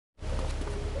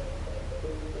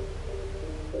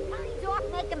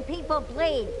making people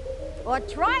bleed. Or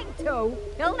trying to.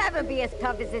 He'll never be as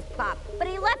tough as his pop. But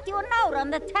he left you a note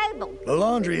on the table. The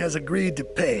laundry has agreed to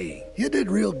pay. You did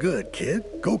real good, kid.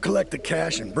 Go collect the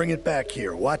cash and bring it back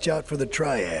here. Watch out for the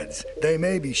triads. They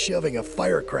may be shoving a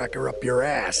firecracker up your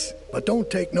ass. But don't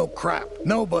take no crap.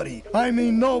 Nobody, I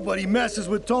mean nobody, messes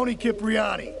with Tony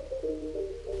Cipriani.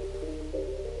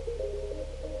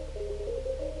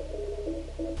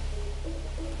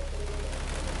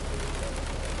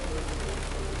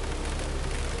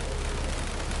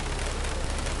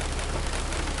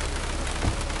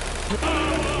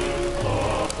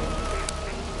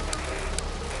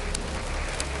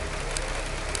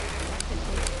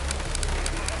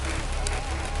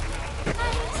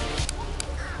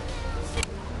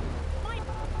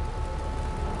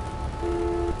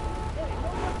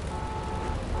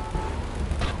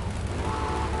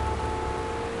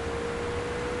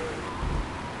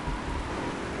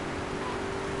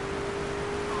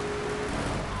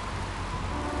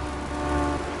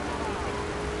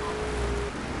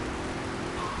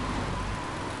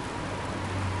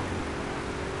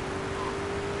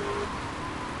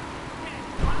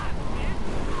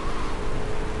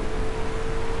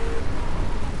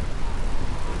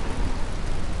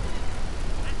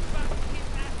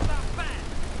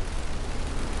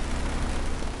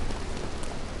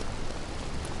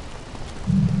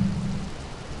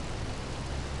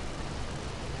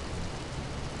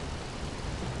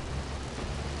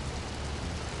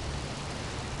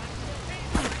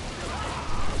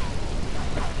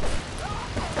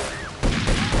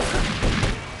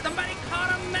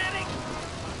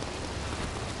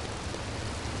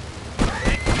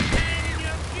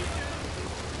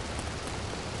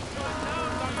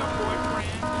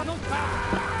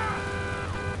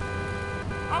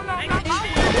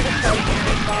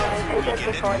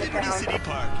 Liberty City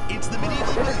Park. It's the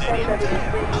medieval Millennium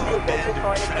Fair. Our band of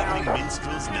traveling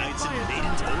minstrels, knights, and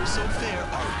maidens oh so fair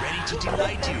are ready to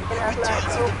delight you with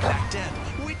tales of the Black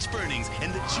Death, witch burnings,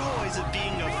 and the joys of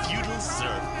being a feudal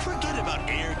serf. Forget about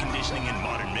air conditioning and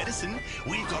modern medicine.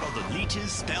 We've got all the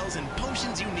leeches, spells, and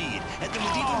potions you need at the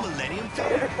medieval Millennium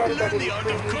Fair. Learn the art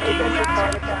of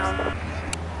cooking.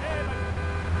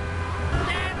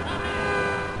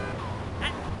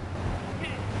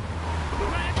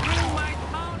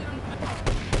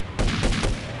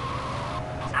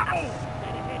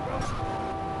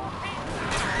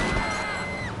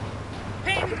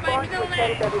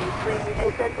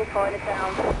 Central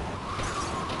Chinatown.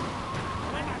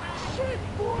 Shit,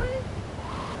 boy!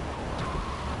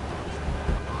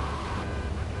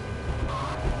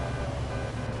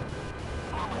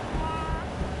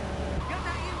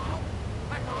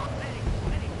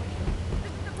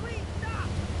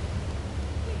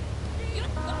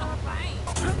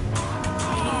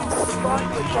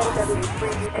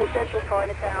 Central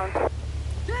Chinatown.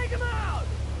 Take him out!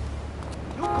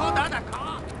 You call that a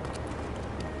car?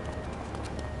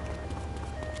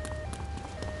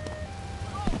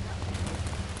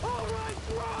 All right,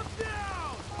 drop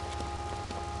down!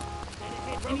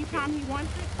 Anytime he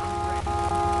wants it.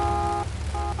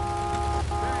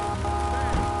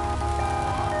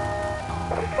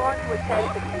 Respond to a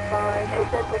 1065 in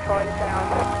Central Chinatown.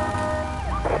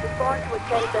 Respond to a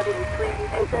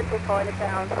 1073 in Central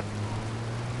Chinatown.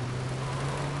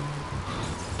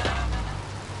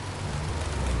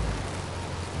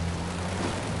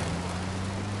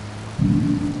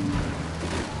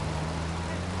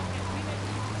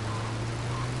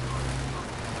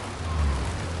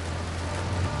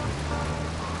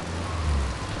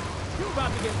 You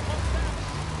about to get